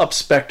sets up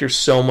Spectre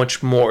so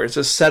much more. It's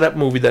a setup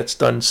movie that's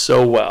done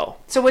so well.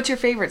 So what's your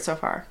favorite so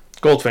far?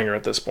 Goldfinger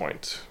at this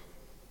point.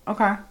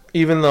 Okay.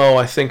 Even though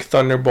I think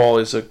Thunderball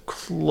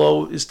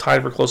is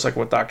tied for close second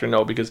with Dr.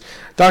 No, because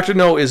Dr.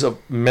 No is a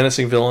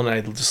menacing villain, and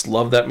I just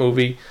love that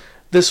movie.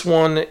 This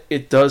one,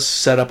 it does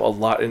set up a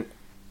lot, and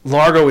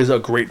Largo is a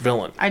great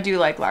villain. I do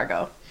like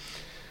Largo.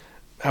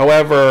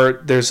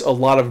 However, there's a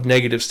lot of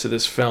negatives to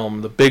this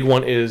film. The big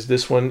one is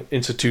this one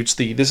institutes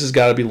this has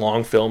got to be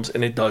long films,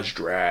 and it does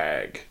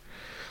drag.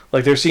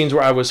 Like, there's scenes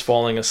where I was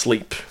falling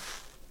asleep.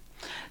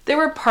 There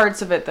were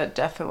parts of it that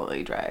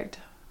definitely dragged.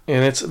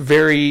 And it's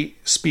very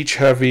speech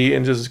heavy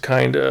and just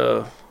kind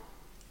of...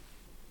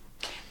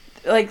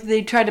 Like,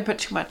 they tried to put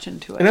too much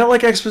into it. And I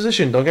like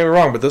exposition, don't get me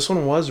wrong, but this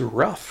one was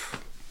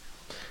rough.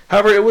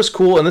 However, it was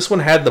cool, and this one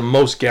had the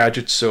most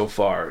gadgets so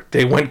far.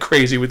 They went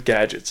crazy with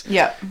gadgets.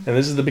 Yeah. And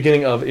this is the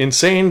beginning of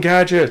insane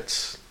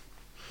gadgets.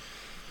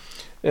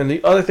 And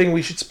the other thing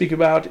we should speak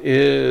about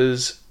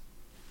is,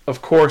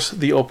 of course,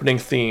 the opening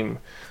theme,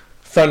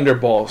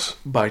 Thunderballs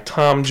by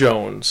Tom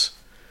Jones.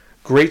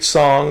 Great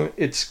song.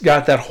 It's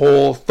got that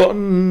whole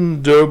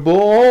Thunderball.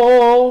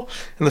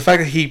 And the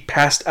fact that he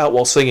passed out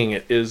while singing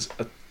it is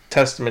a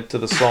testament to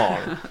the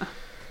song.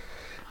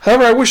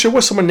 However, I wish there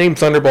was someone named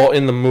Thunderball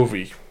in the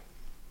movie.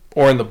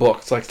 Or in the book.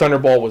 It's like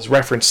Thunderball was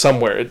referenced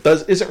somewhere. It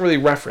isn't really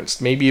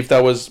referenced. Maybe if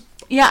that was...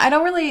 Yeah, I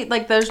don't really...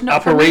 Like, there's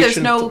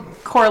no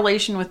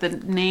correlation with the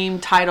name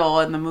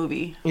title in the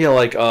movie. Yeah,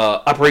 like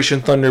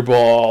Operation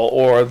Thunderball,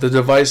 or the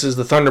device is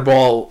the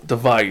Thunderball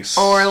device.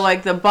 Or,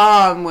 like, the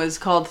bomb was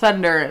called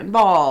Thunder and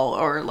Ball,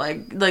 or,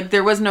 like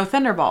there was no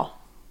Thunderball.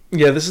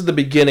 Yeah, this is the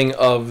beginning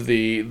of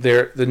the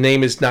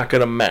name is not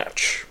going to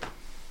match.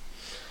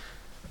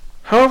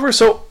 However,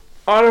 so,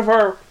 out of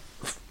our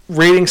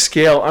rating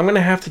scale, I'm going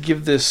to have to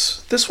give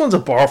this one's a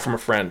borrow from a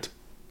friend.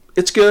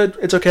 It's good,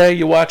 it's okay,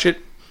 you watch it.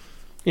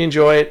 You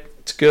enjoy it.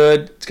 It's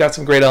good. It's got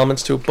some great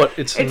elements to it, but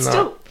it's not...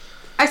 still...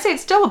 I say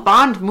it's still a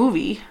Bond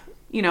movie,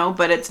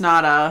 but it's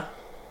not a...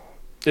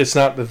 It's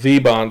not the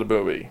Bond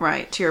movie.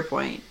 Right, to your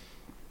point.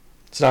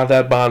 It's not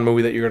that Bond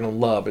movie that you're going to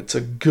love. It's a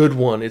good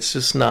one. It's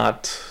just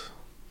not...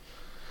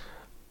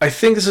 I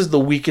think this is the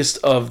weakest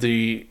of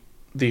the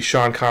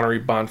Sean Connery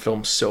Bond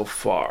films so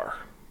far.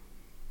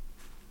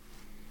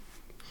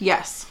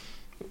 Yes.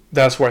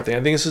 That's what I think.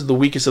 I think this is the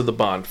weakest of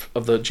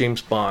the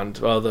James Bond,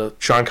 the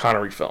Sean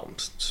Connery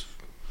films.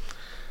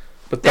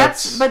 But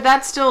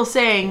that's still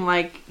saying,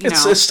 like,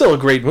 it's still a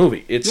great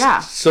movie. It's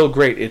still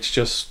great. It's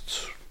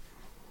just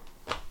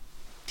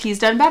he's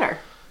done better.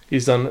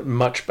 He's done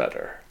much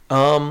better.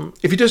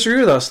 If you disagree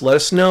with us, let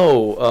us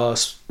know.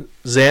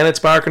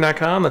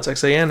 Xan@Spirekin.com. That's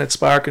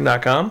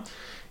XAN@Spirekin.com.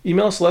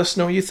 Email us, let us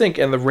know what you think.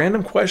 And the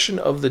random question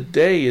of the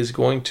day is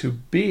going to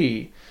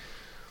be: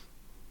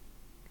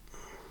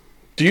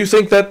 do you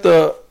think that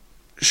the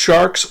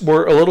sharks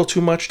were a little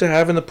too much to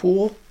have in the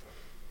pool?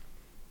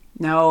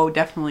 No,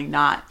 definitely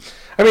not.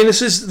 I mean,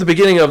 this is the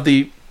beginning of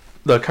the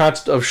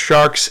concept of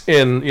sharks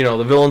in,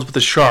 the villains with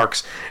the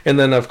sharks. And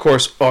then, of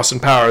course, Austin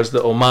Powers,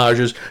 the homage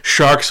is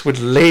sharks with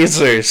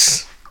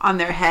lasers on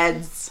their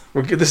heads.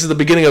 This is the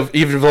beginning of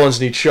even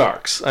villains need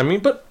sharks. I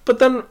mean, but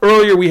then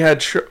earlier we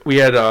had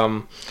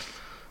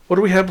what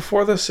did we have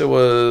before this?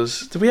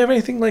 Did we have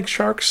anything like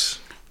sharks?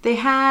 They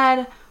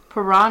had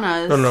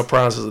piranhas. No,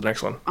 piranhas is the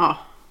next one.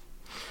 Oh.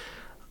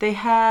 They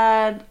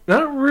had...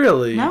 Not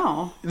really.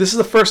 No. This is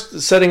the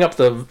first setting up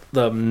the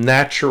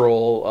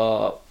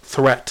natural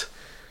threat.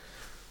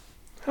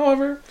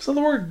 However, so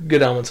there were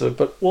good elements of it,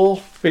 but we'll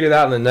figure that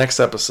out in the next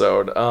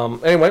episode.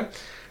 Anyway,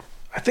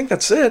 I think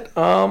that's it.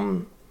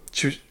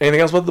 Anything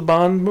else about the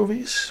Bond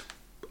movies?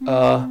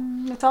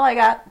 That's all I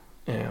got.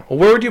 Yeah. Well,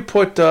 where would you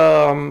put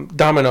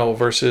Domino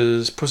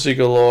versus Pussy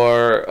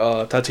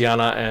Galore,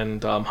 Tatiana,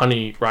 and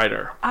Honey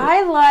Rider?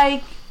 I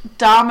like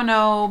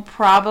Domino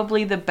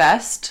probably the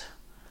best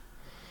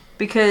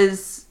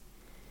because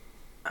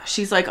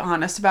she's like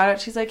honest about it.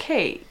 She's like,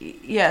 hey,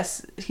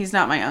 yes, he's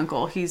not my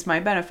uncle. He's my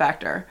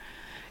benefactor.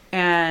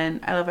 And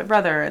I love my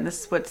brother. And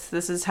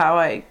this is how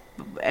I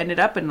ended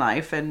up in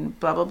life and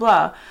blah, blah,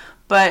 blah.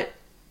 But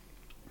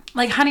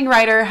like Honey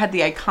Rider had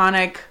the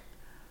iconic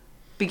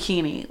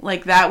bikini.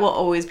 Like that will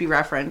always be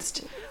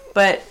referenced.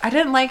 But I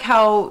didn't like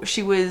how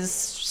she was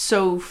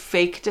so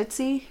fake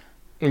ditzy.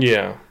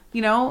 Yeah.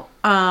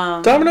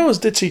 Domino was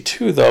ditzy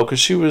too, though, because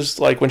she was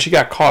like, when she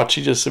got caught,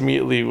 she just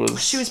immediately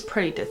was... She was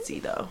pretty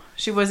ditzy, though.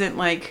 She wasn't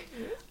like,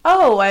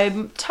 oh, I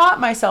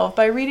taught myself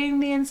by reading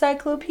the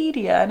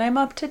encyclopedia and I'm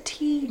up to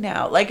tea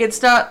now. Like,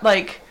 it's not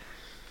like...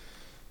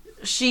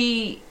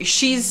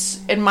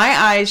 She's, in my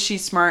eyes,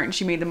 she's smart and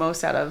she made the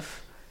most out of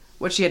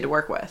what she had to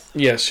work with.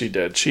 Yes, she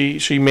did.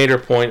 She made her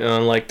point, and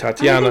unlike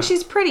Tatiana... I think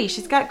she's pretty.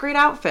 She's got great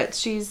outfits.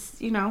 She's,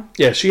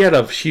 Yeah, she had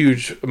a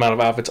huge amount of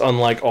outfits,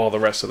 unlike all the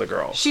rest of the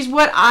girls. She's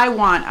what I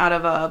want out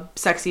of a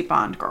sexy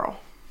Bond girl.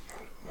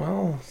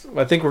 Well,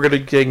 I think we're going to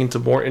get into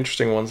more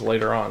interesting ones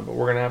later on, but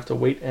we're going to have to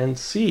wait and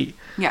see.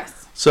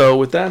 Yes. So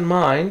with that in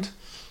mind,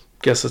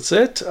 guess that's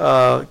it.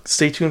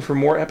 Stay tuned for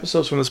more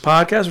episodes from this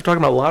podcast. We're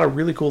talking about a lot of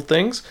really cool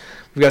things.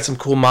 We've got some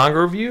cool manga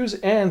reviews,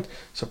 and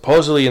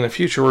supposedly in the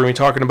future we're going to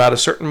be talking about a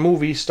certain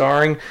movie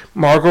starring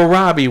Margot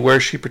Robbie where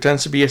she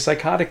pretends to be a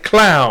psychotic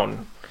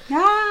clown. Yeah.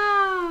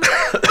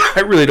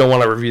 I really don't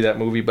want to review that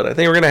movie, but I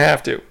think we're going to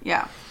have to.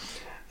 Yeah.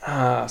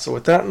 So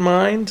with that in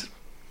mind...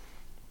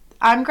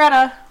 I'm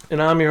Greta. And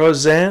I'm your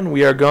host, Zan.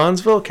 We are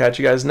Gonzville. Catch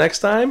you guys next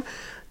time.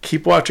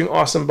 Keep watching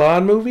awesome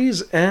Bond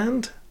movies,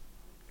 and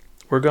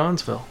we're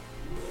Gonzville.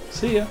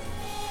 See ya.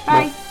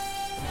 Bye. Nope.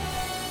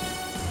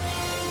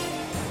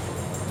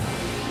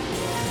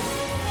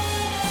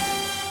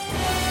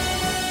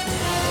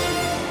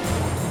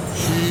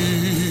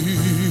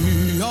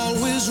 He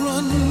always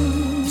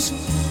runs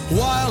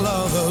while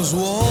others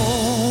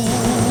walk.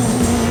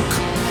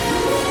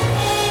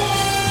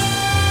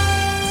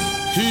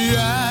 He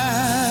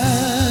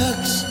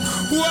acts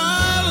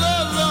while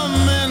other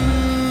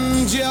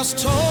men just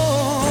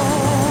talk.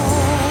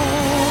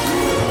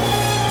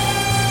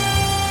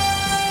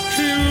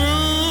 He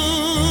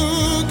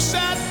looks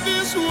at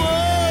this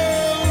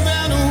world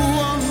and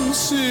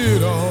wants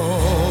it all.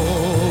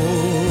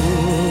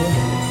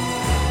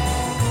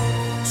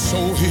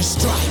 So he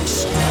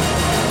strikes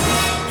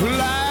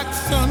like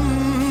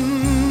thunderbolt.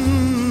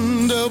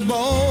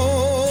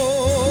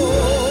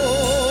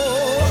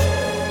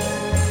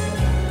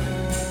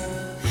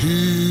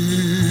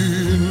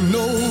 He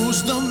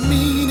knows the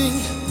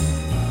meaning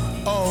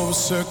of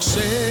success.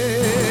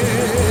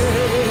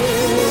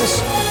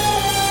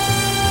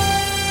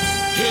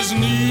 His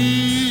needs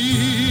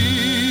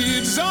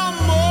are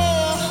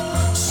more,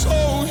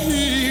 so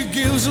he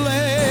gives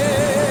less.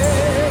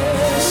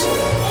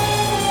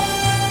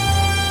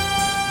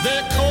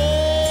 They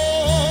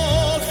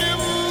call him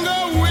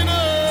the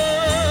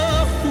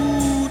winner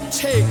who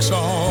takes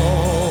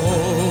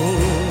all.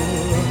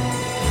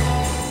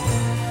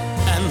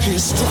 And he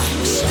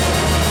strikes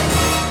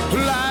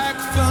like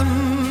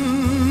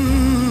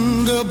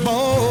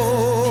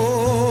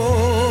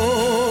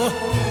thunderbolt.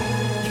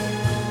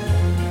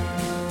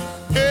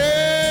 Any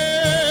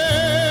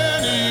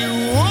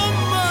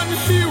woman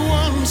he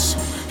wants,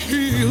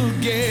 he'll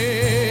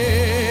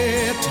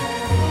get.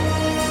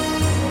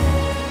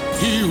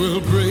 He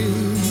will break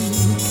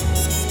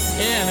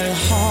any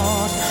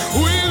heart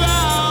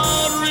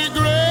without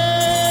regret.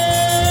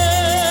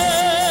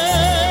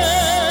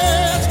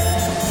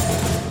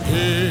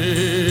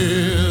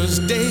 His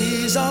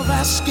days of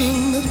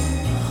asking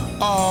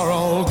are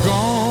all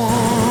gone.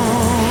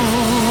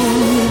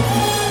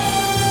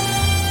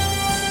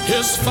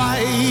 His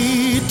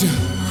fight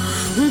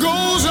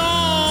goes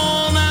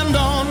on and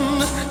on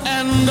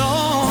and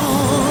on.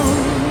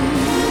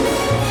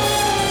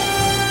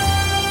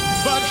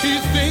 But he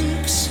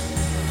thinks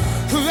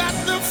that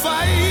the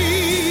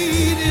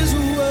fight is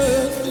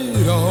worth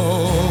it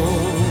all.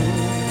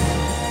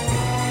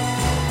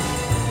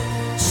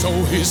 So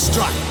he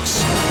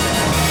strikes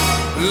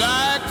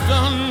like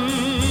thunder.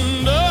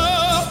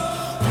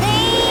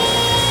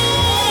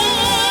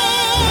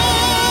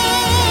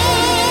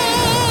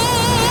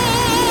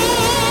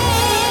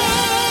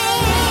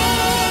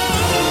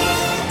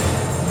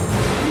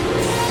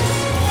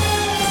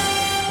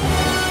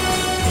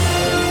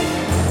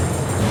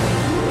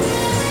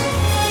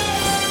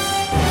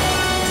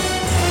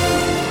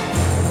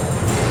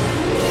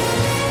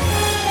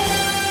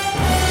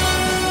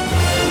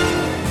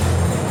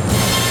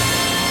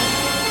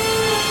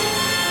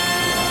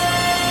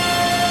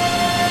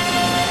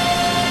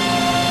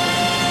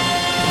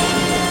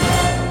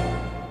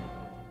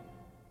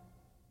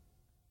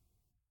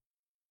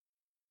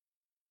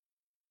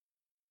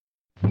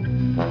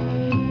 I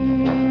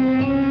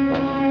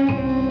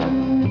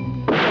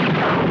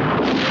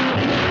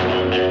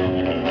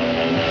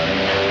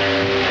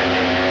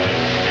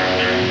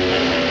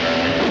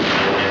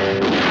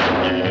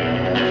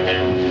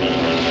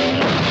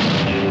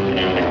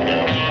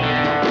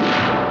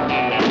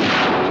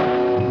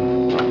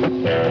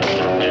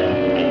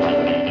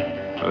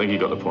think he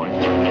got the point.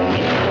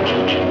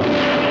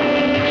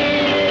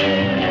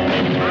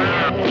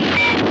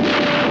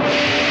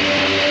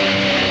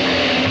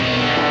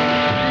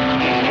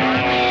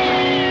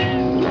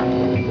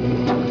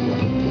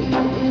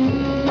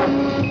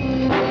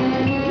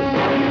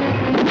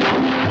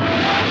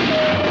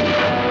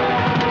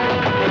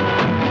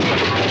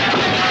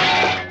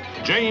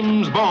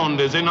 James Bond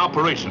is in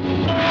operation.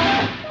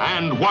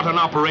 And what an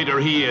operator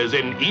he is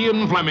in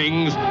Ian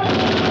Fleming's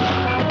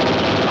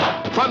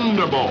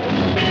Thunderball.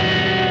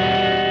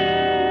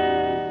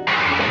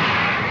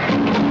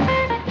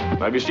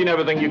 Have you seen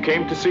everything you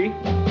came to see?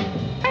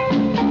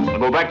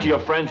 Go back to your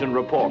friends and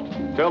report.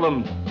 Tell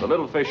them the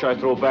little fish I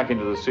throw back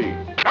into the sea.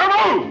 Come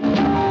on!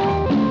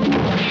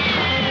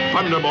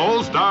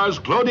 Thunderball stars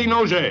Claudine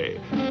Auger.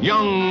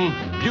 Young,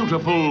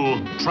 beautiful,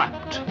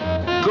 trapped.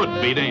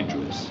 Could be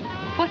dangerous.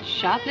 What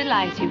sharp little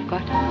eyes you've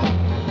got.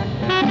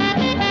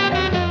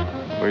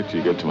 Wait till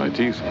you get to my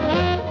teeth.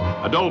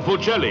 Adolfo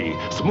Celli,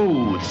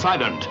 smooth,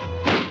 silent.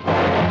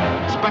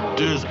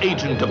 Spectre's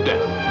agent of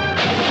death.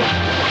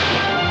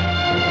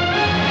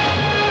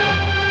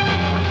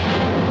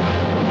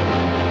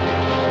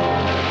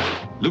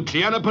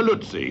 Luciana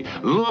Paluzzi,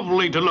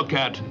 lovely to look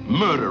at,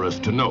 murderous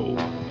to know.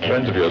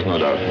 Friends of yours, no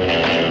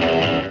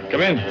doubt.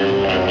 Come in.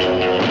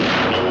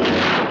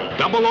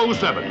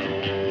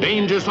 007,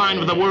 danger signed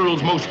with the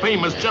world's most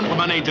famous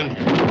gentleman agent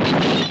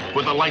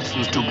with a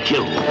license to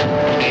kill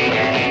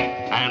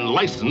and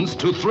license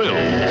to thrill.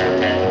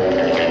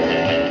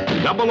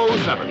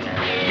 007,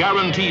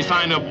 guarantee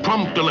sign of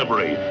prompt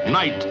delivery,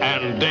 night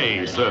and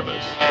day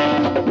service.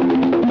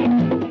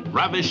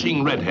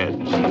 Ravishing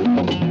redheads.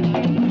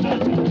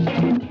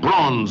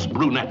 Bronze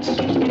brunettes.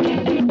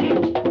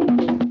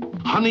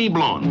 Honey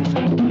blondes.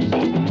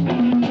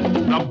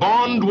 The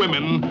Bond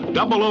women,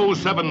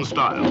 007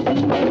 style.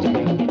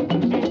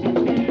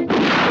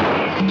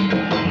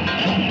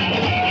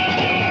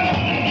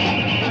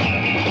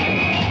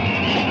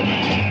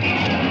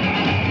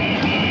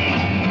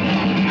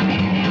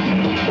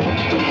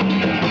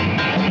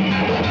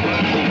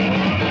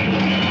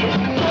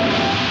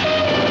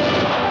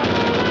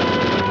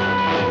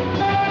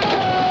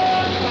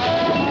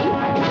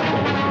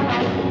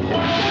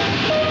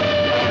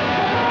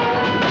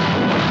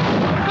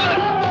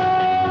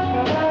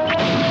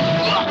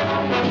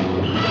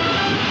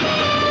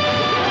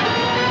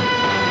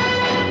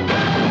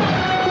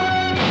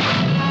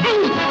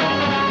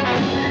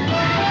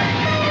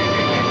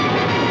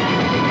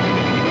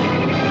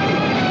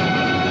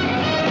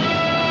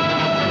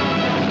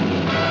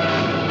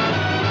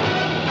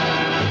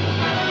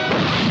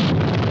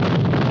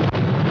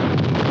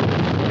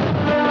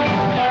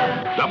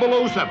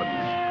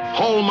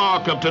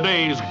 Hallmark of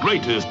today's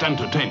greatest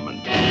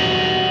entertainment.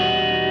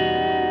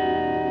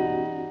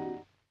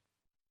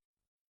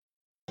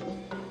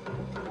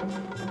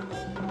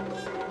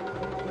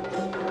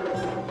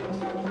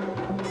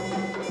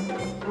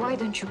 Why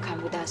don't you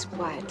come with us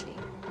quietly?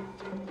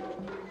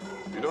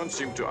 You don't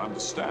seem to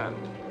understand.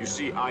 You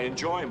see, I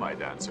enjoy my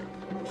dancing.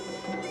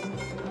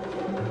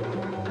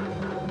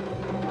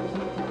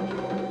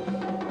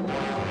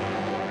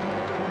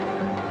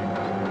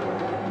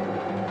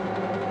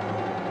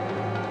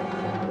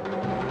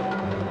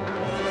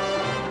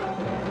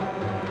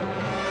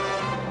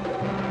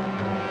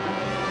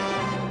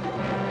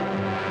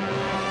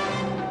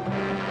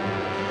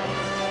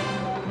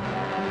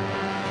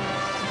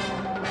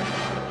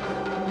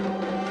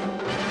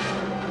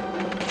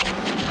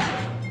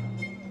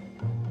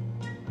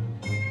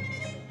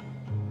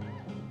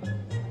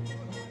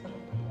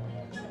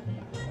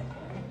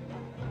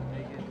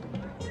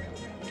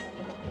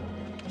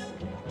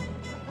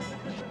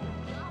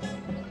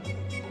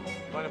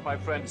 One of my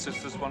friends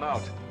sits this one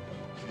out.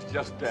 She's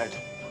just dead.